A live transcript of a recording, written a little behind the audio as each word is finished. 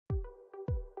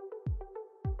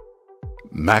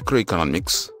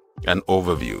Macroeconomics, an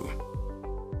overview.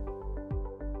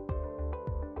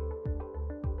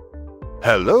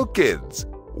 Hello kids,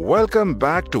 welcome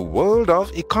back to World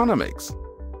of Economics.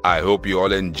 I hope you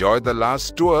all enjoyed the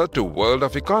last tour to World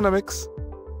of Economics.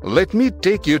 Let me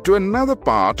take you to another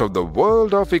part of the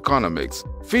World of Economics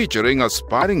featuring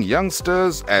aspiring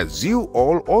youngsters as you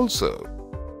all also.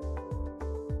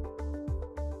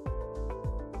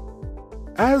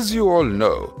 As you all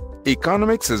know,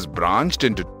 economics is branched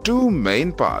into two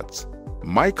main parts,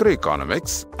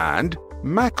 microeconomics and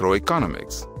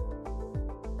macroeconomics.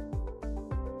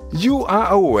 You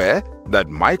are aware that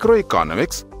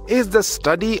microeconomics is the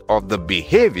study of the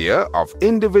behavior of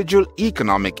individual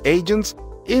economic agents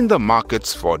in the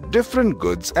markets for different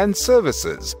goods and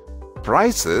services,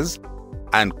 prices,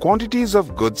 and quantities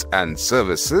of goods and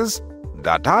services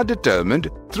that are determined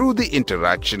through the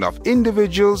interaction of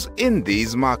individuals in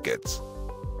these markets.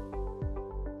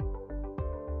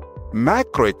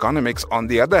 Macroeconomics, on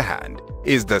the other hand,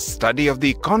 is the study of the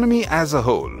economy as a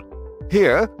whole.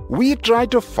 Here, we try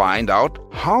to find out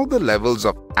how the levels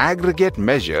of aggregate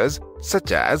measures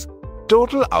such as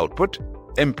total output,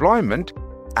 employment,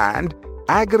 and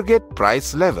aggregate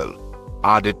price level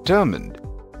are determined,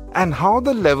 and how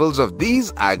the levels of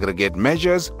these aggregate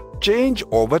measures change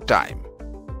over time.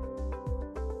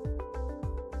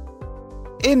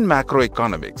 In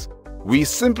macroeconomics, we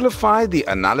simplify the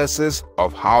analysis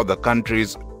of how the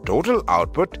country's total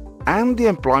output and the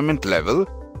employment level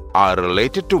are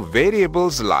related to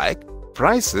variables like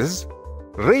prices,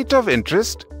 rate of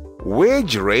interest,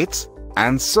 wage rates,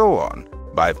 and so on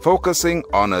by focusing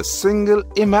on a single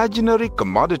imaginary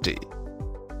commodity.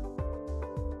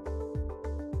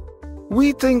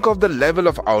 We think of the level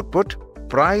of output,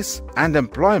 price, and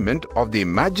employment of the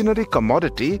imaginary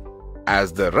commodity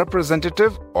as the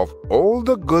representative of all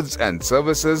the goods and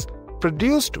services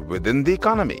produced within the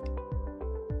economy.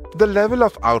 The level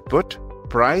of output,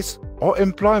 price, or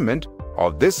employment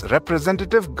of this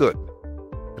representative good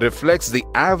reflects the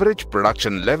average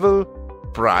production level,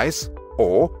 price,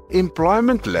 or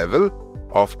employment level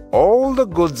of all the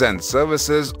goods and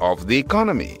services of the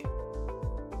economy.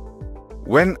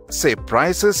 When, say,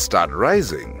 prices start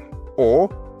rising or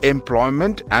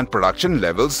employment and production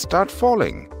levels start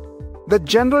falling, the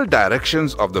general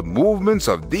directions of the movements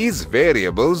of these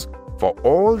variables for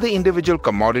all the individual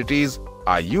commodities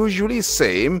are usually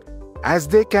same as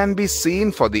they can be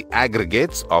seen for the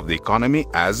aggregates of the economy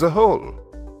as a whole.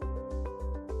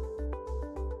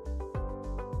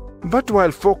 But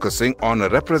while focusing on a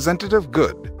representative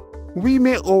good, we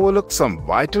may overlook some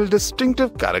vital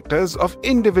distinctive characters of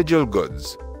individual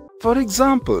goods. For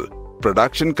example,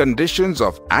 production conditions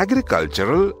of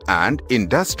agricultural and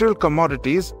industrial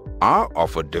commodities are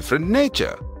of a different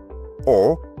nature.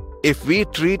 Or, if we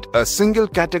treat a single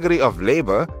category of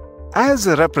labor as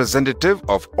a representative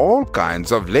of all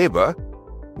kinds of labor,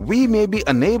 we may be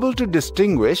unable to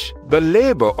distinguish the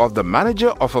labor of the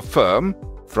manager of a firm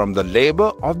from the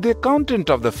labor of the accountant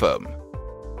of the firm.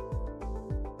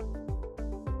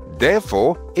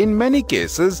 Therefore, in many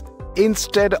cases,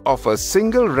 instead of a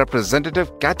single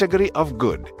representative category of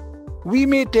good, we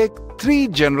may take three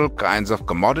general kinds of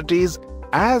commodities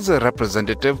as a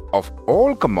representative of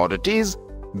all commodities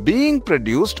being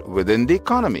produced within the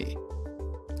economy: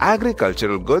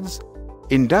 agricultural goods,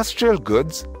 industrial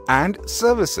goods, and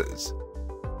services.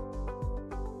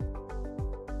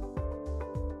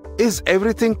 Is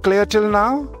everything clear till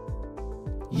now?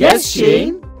 Yes,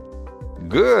 Shane.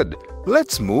 Good.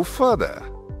 Let's move further.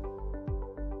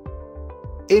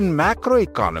 In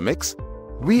macroeconomics,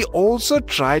 we also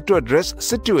try to address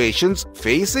situations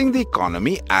facing the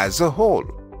economy as a whole.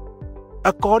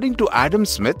 According to Adam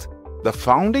Smith, the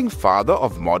founding father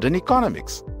of modern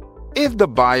economics, if the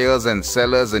buyers and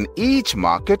sellers in each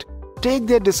market take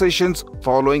their decisions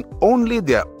following only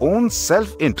their own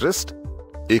self-interest,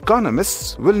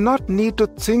 economists will not need to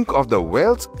think of the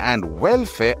wealth and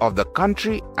welfare of the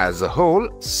country as a whole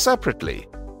separately.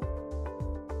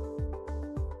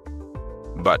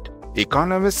 But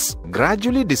economists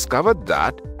gradually discovered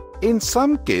that, in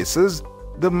some cases,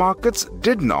 the markets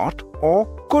did not or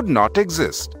could not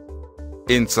exist.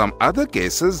 In some other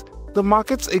cases, the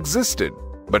markets existed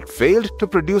but failed to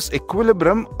produce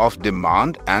equilibrium of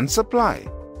demand and supply.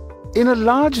 In a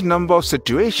large number of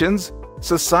situations,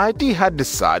 society had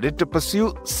decided to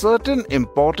pursue certain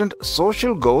important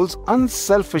social goals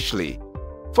unselfishly,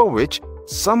 for which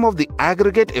some of the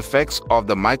aggregate effects of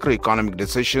the microeconomic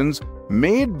decisions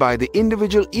made by the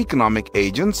individual economic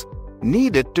agents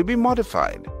needed to be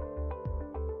modified.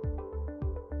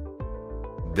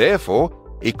 Therefore,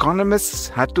 economists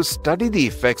had to study the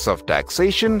effects of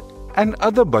taxation and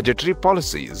other budgetary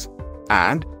policies,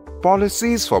 and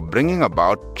policies for bringing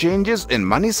about changes in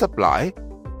money supply,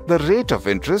 the rate of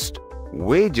interest,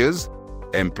 wages,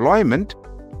 employment,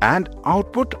 and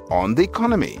output on the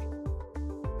economy.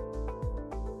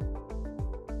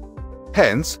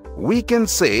 Hence, we can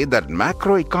say that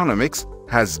macroeconomics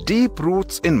has deep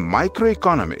roots in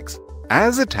microeconomics,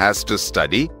 as it has to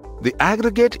study the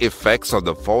aggregate effects of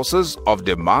the forces of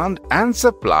demand and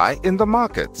supply in the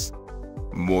markets.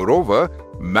 Moreover,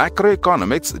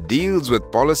 macroeconomics deals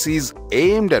with policies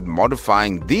aimed at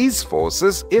modifying these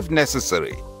forces if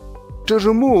necessary, to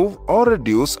remove or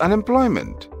reduce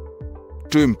unemployment,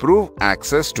 to improve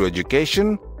access to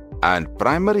education and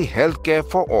primary health care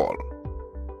for all,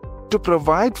 to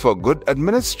provide for good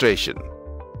administration,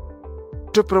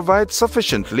 to provide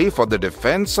sufficiently for the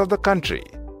defense of the country,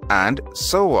 and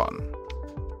so on.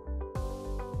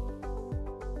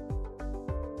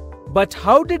 But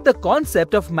how did the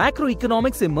concept of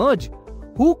macroeconomics emerge?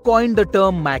 Who coined the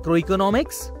term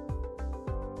macroeconomics?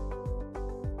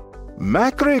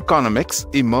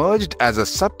 Macroeconomics emerged as a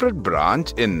separate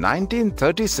branch in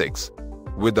 1936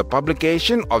 with the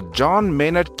publication of John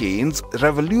Maynard Keynes'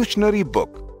 revolutionary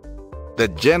book, The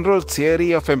General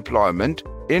Theory of Employment,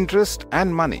 Interest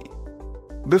and Money.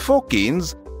 Before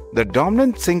Keynes, the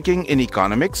dominant thinking in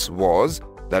economics was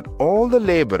that all the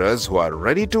laborers who are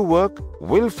ready to work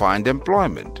will find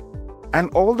employment,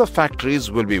 and all the factories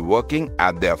will be working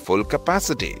at their full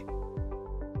capacity.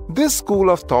 This school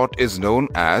of thought is known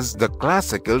as the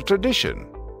classical tradition.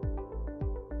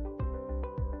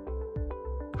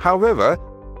 However,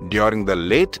 during the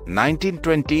late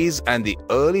 1920s and the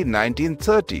early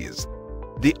 1930s,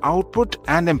 the output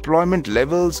and employment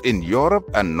levels in Europe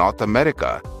and North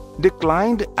America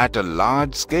declined at a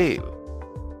large scale.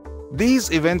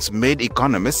 These events made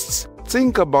economists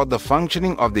think about the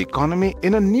functioning of the economy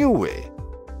in a new way.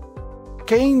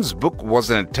 Keynes' book was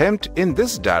an attempt in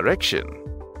this direction.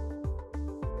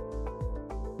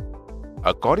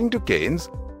 According to Keynes,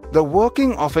 the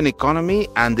working of an economy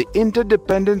and the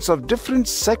interdependence of different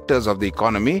sectors of the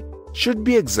economy should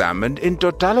be examined in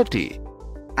totality,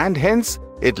 and hence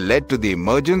it led to the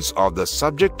emergence of the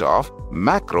subject of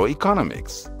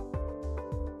macroeconomics.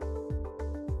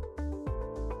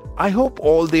 I hope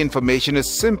all the information is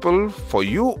simple for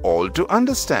you all to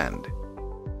understand.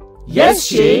 Yes,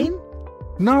 Shane.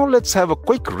 Now let's have a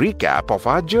quick recap of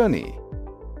our journey.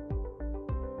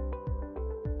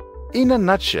 In a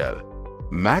nutshell,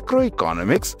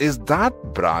 macroeconomics is that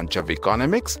branch of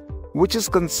economics which is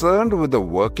concerned with the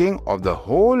working of the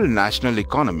whole national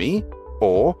economy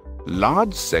or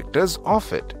large sectors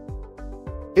of it.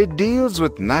 It deals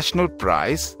with national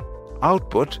price,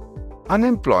 output,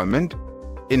 unemployment,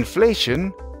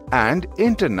 inflation, and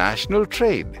international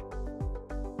trade.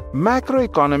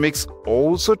 Macroeconomics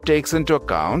also takes into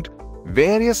account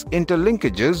various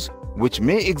interlinkages which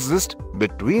may exist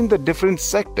between the different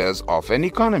sectors of an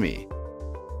economy.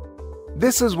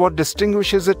 This is what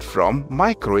distinguishes it from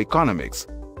microeconomics,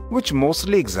 which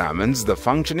mostly examines the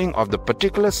functioning of the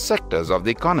particular sectors of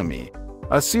the economy,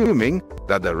 assuming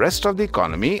that the rest of the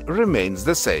economy remains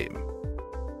the same.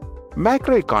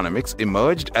 Macroeconomics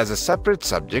emerged as a separate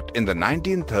subject in the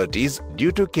 1930s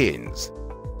due to Keynes.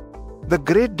 The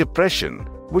Great Depression,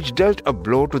 which dealt a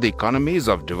blow to the economies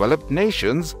of developed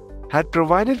nations, had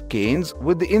provided Keynes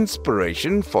with the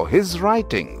inspiration for his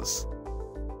writings.